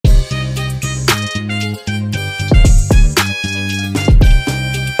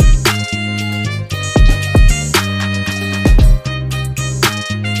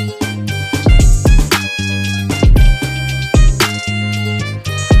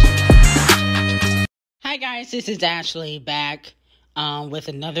guys, this is Ashley back with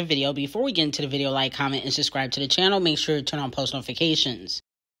another video. Before we get into the video, like, comment, and subscribe to the channel. Make sure to turn on post notifications.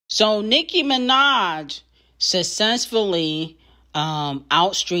 So Ckiminaj successfully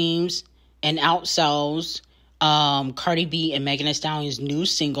outstreams and outsells Cardi B and Megan Thee Stallion's new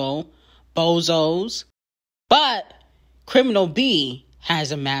single, Bozos. But Criminal B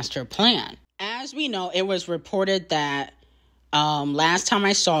has a master plan. As we know, it was reported that Last Time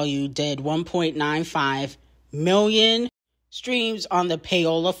I Saw You did 1.95 million streams on the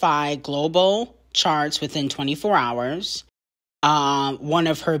Płaÿ global charts within 24 hours. One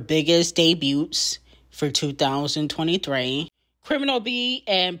of her biggest debuts for 2023. Criminal B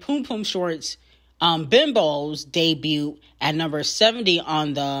and Poom Poom Shorts Bimbo's debut at number 70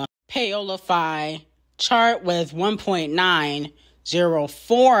 on the Płaÿ chart with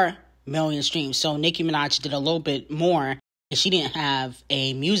 1.904 million streams. So Ckiminaj did a little bit more. She didn't have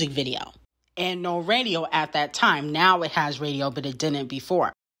a music video and no radio at that time. Now it has radio, but it didn't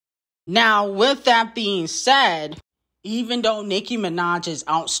before. Now, with that being said, even though Ckiminaj is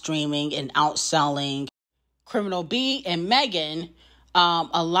outstreaming and outselling Criminal B and Megan,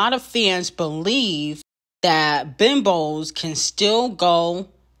 a lot of fans believe that Bimbos can still go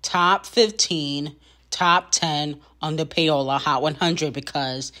top 15, top 10 on the Płaÿ Hot 100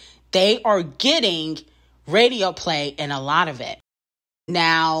 because they are getting radio play and a lot of it.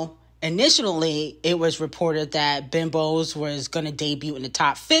 Now, initially, it was reported that Bimbos was going to debut in the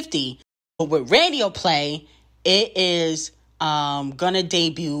top 50, but with radio play, it is going to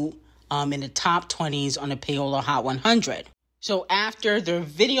debut in the top 20s on the Płaÿ Hot 100. So after the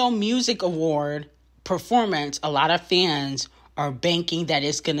Video Music Award performance, a lot of fans are banking that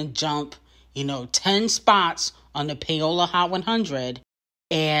it's going to jump, 10 spots on the Płaÿ Hot 100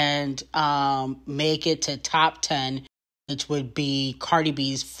 and make it to top 10, which would be Cardi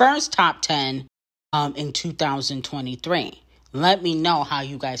B's first top 10 in 2023. Let me know how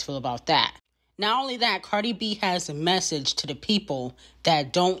you guys feel about that. Not only that, Cardi B has a message to the people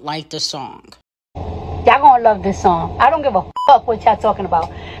that don't like the song. Y'all gonna love this song. I don't give a fuck what y'all talking about.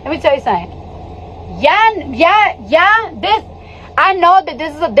 Let me tell you something. I know that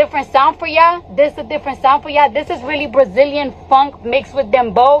this is a different sound for y'all. This is a different sound for y'all. This is really Brazilian funk mixed with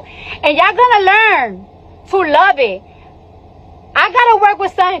dembow. And y'all gonna learn to love it. I gotta work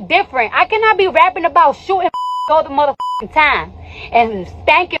with something different. I cannot be rapping about shooting all the motherfucking time and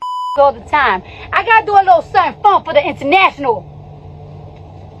spanking all the time. I gotta do a little something fun for the international.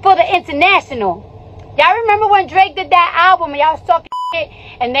 For the international. Y'all remember when Drake did that album and y'all was talking shit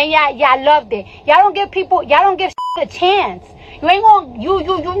and then y'all loved it. Y'all don't give a chance. You ain't gonna, you're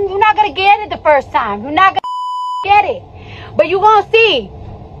not gonna get it the first time. You're not gonna get it. But you gonna see.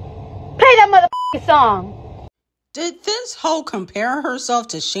 Play that motherfucking song. Did this hoe compare herself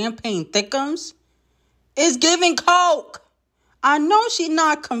to Champagne Thickums? It's giving coke. I know she's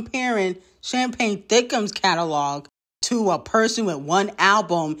not comparing Champagne Thickums' catalog to a person with one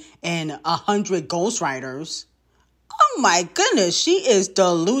album and 100 ghostwriters. Oh my goodness, she is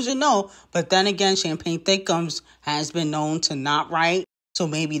delusional. But then again, Champagne Thickums has been known to not write. So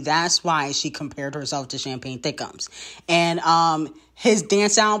maybe that's why she compared herself to Champagne Thickums. And his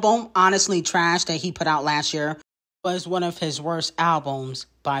dance album, honestly trash, that he put out last year, was one of his worst albums,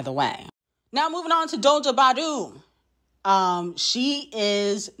 by the way. Now moving on to Doja Badu. She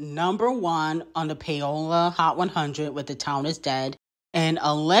is number 1 on the Płaÿ Hot 100 with The Town Is Dead. And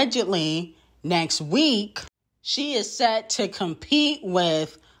allegedly, next week, she is set to compete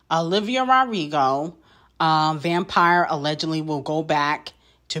with Olivia Rodrigo. Vampire allegedly will go back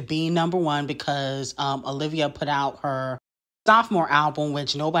to being number 1 because Olivia put out her sophomore album,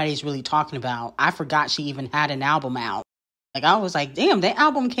 which nobody's really talking about. I forgot she even had an album out. I was like, damn, that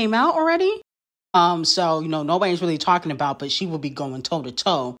album came out already? So, nobody's really talking about, but she will be going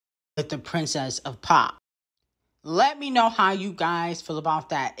toe-to-toe with the Princess of Pop. Let me know how you guys feel about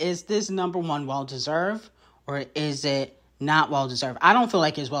that. Is this number 1 well-deserved, or is it not well-deserved? I don't feel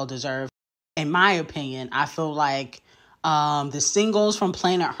like it's well-deserved. In my opinion, I feel like the singles from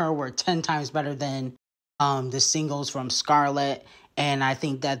Planet Her were 10 times better than the singles from Scarlet. And I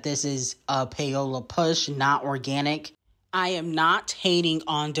think that this is a Płaÿ push, not organic. I am not hating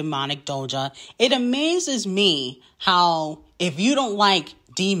on Demonic Doja. It amazes me how if you don't like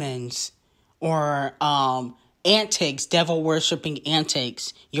demons or antics, devil-worshipping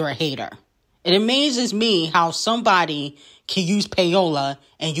antics, you're a hater. It amazes me how somebody can use Płaÿ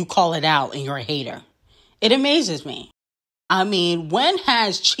and you call it out and you're a hater. It amazes me. I mean, when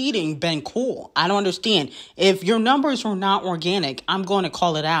has cheating been cool? I don't understand. If your numbers are not organic, I'm going to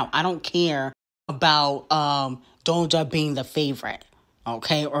call it out. I don't care about Doja being the favorite.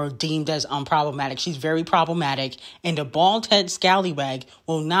 okay, or deemed as unproblematic. She's very problematic, and the bald-head scallywag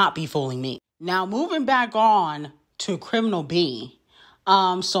will not be fooling me. Now, moving back on to Criminal B.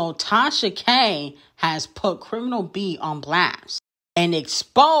 So Tasha K has put Criminal B on blast and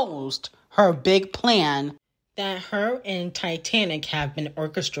exposed her big plan that her and Titanic have been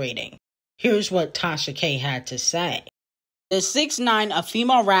orchestrating. Here's what Tasha K had to say. The 6ix9ine, A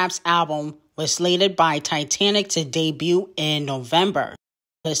Female Raps album, was slated by Titanic to debut in November.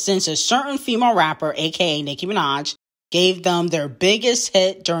 But since a certain female rapper, aka Nicki Minaj, gave them their biggest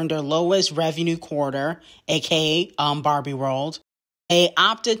hit during their lowest revenue quarter, aka Barbie World, they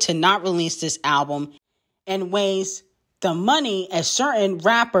opted to not release this album and waste the money a certain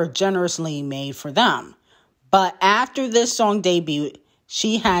rapper generously made for them. But after this song debuted,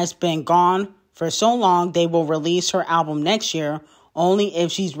 she has been gone for so long they will release her album next year only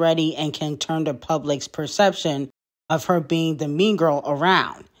if she's ready and can turn the public's perception of her being the mean girl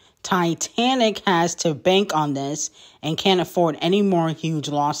around. Titanic has to bank on this and can't afford any more huge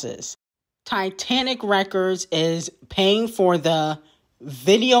losses. Titanic Records is paying for the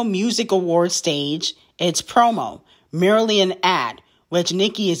Video Music Awards stage, its promo, merely an ad, which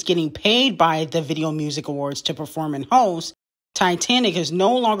Nicki is getting paid by the Video Music Awards to perform and host. Titanic is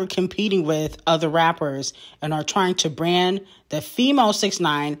no longer competing with other rappers and are trying to brand the female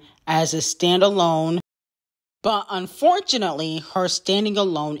 6ix9ine as a standalone. But unfortunately, her standing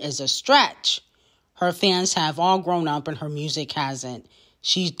alone is a stretch. Her fans have all grown up and her music hasn't.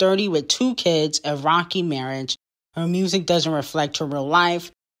 She's 30 with 2 kids, a rocky marriage. Her music doesn't reflect her real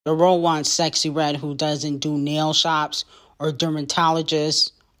life. The role wants Sexy Red, who doesn't do nail shops or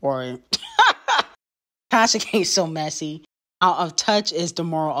dermatologists or... Tasha K is so messy. Out of touch is the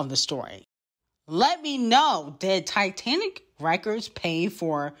moral of the story. Let me know, did Titanic Records pay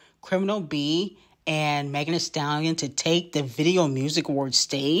for Criminal B and Megan Thee Stallion to take the Video Music Awards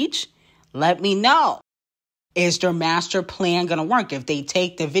stage? Let me know. Is their master plan going to work? If they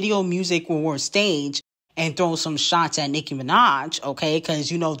take the Video Music Awards stage and throw some shots at Nicki Minaj, okay? Because,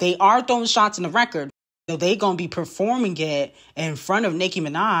 they are throwing shots in the record. So they going to be performing it in front of Nicki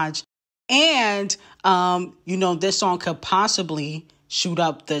Minaj. And, this song could possibly shoot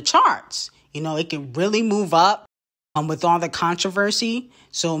up the charts. It could really move up with all the controversy.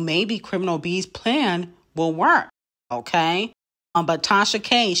 So maybe Criminal B's plan will work, okay? But Tasha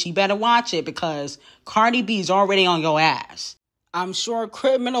K, she better watch it because Cardi B's already on your ass. I'm sure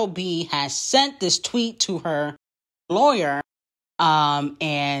Criminal B has sent this tweet to her lawyer,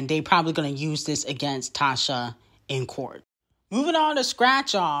 and they probably going to use this against Tasha in court. Moving on to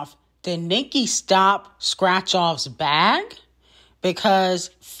Scratch Off, did Nicki stop Scratch Off's bag?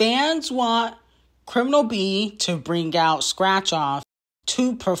 Because fans want Criminal B to bring out Scratch Off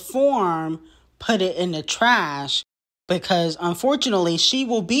to perform, put it in the trash, because unfortunately she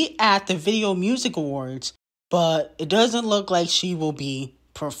will be at the Video Music Awards, but it doesn't look like she will be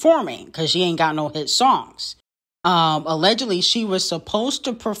performing because she ain't got no hit songs. Allegedly, she was supposed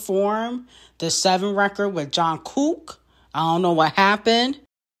to perform the 7 record with John Cook. I don't know what happened.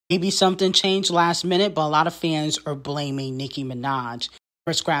 Maybe something changed last minute, but a lot of fans are blaming Nicki Minaj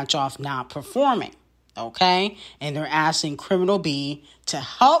for Scratch Off not performing, okay? And they're asking Criminal B to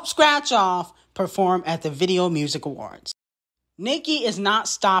help Scratch Off perform at the Video Music Awards. Nicki is not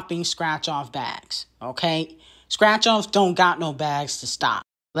stopping Scratch Off bags, okay? Scratch Offs don't got no bags to stop.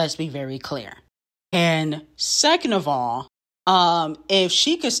 Let's be very clear. And second of all, if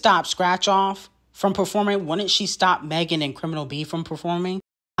she could stop Scratch Off from performing, wouldn't she stop Megan and Criminal B from performing?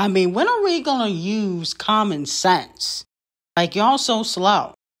 I mean, when are we going to use common sense? Like, y'all so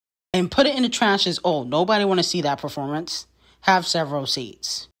slow. And put it in the trash as, oh, nobody want to see that performance. Have several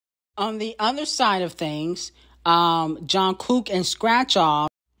seats. On the other side of things, John Cook and Scratch Off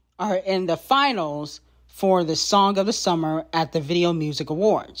are in the finals for the Song of the Summer at the Video Music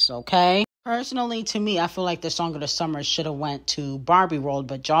Awards, okay? Personally, to me, I feel like the Song of the Summer should have went to Barbie World,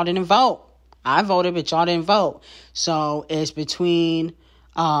 but y'all didn't vote. I voted, but y'all didn't vote. So it's between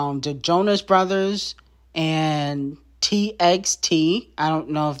the Jonas Brothers and TXT. I don't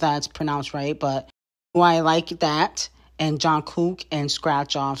know if that's pronounced right, but I like that. And John Cook and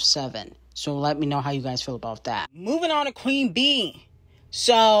Scratch Off 7. So let me know how you guys feel about that. Moving on to Queen B.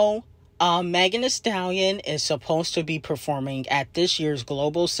 So Megan Thee Stallion is supposed to be performing at this year's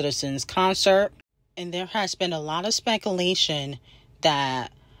Global Citizens concert. And there has been a lot of speculation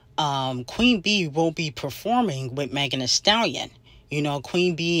that Queen B will be performing with Megan Thee Stallion.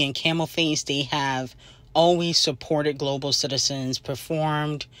 Queen B and Camel Face, they have always supported Global Citizens,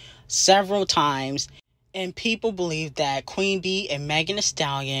 performed several times. And people believe that Queen B and Megan Thee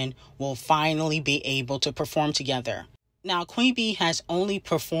Stallion will finally be able to perform together. Now, Queen Bee has only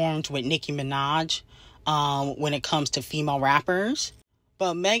performed with Nicki Minaj when it comes to female rappers.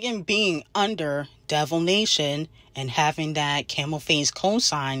 But Megan being under Devil Nation and having that camel face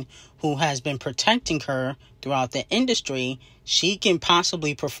cosign who has been protecting her throughout the industry, she can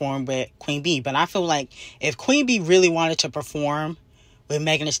possibly perform with Queen Bee. But I feel like if Queen Bee really wanted to perform with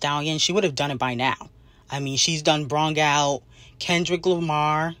Megan Thee Stallion, she would have done it by now. I mean, she's done Brung Out, Kendrick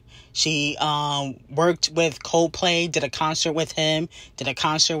Lamar. She worked with Coldplay, did a concert with him, did a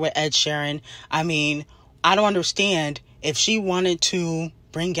concert with Ed Sheeran. I mean, I don't understand. If she wanted to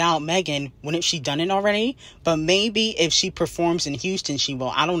bring out Megan, wouldn't she done it already? But maybe if she performs in Houston, she will.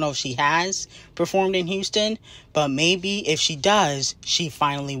 I don't know if she has performed in Houston, but maybe if she does, she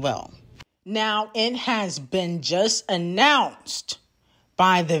finally will. Now, it has been just announced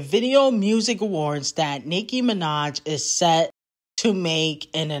by the Video Music Awards that Nicki Minaj is set to make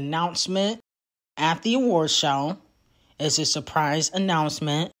an announcement at the award show. It's a surprise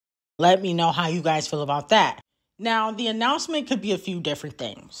announcement. Let me know how you guys feel about that. Now, the announcement could be a few different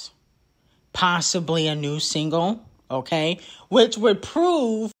things. Possibly a new single, okay? Which would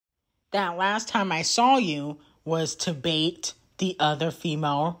prove that Last Time I Saw You was to bait the other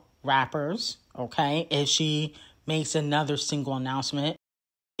female rappers, okay? If she makes another single announcement.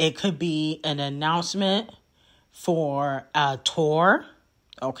 It could be an announcement for a tour,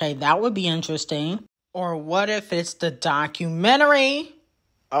 okay? That would be interesting. Or what if it's the documentary,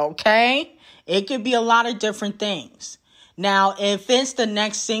 okay? It could be a lot of different things. Now, if it's the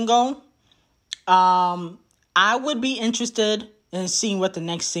next single, I would be interested in seeing what the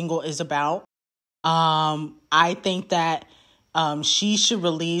next single is about. I think that she should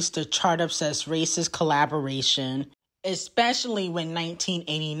release the Chart Obsessed Racist collaboration, especially when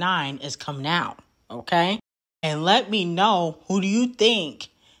 1989 is coming out, okay? And let me know, who do you think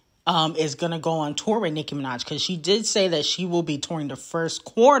is going to go on tour with Nicki Minaj? Because she did say that she will be touring the first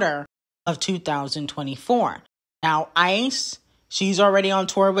quarter of 2024. Now, Ice, she's already on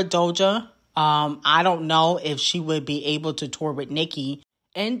tour with Doja. I don't know if she would be able to tour with Nicki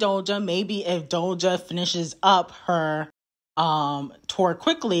and Doja. Maybe if Doja finishes up her tour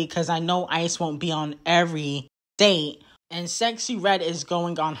quickly, because I know Ice won't be on every date. And Sexy Red is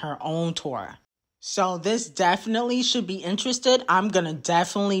going on her own tour. So this definitely should be interested. I'm going to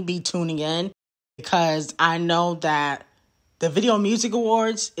definitely be tuning in because I know that the Video Music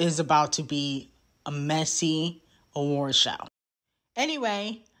Awards is about to be a messy award show.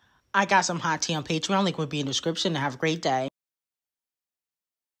 Anyway, I got some hot tea on Patreon. Link will be in the description. Have a great day.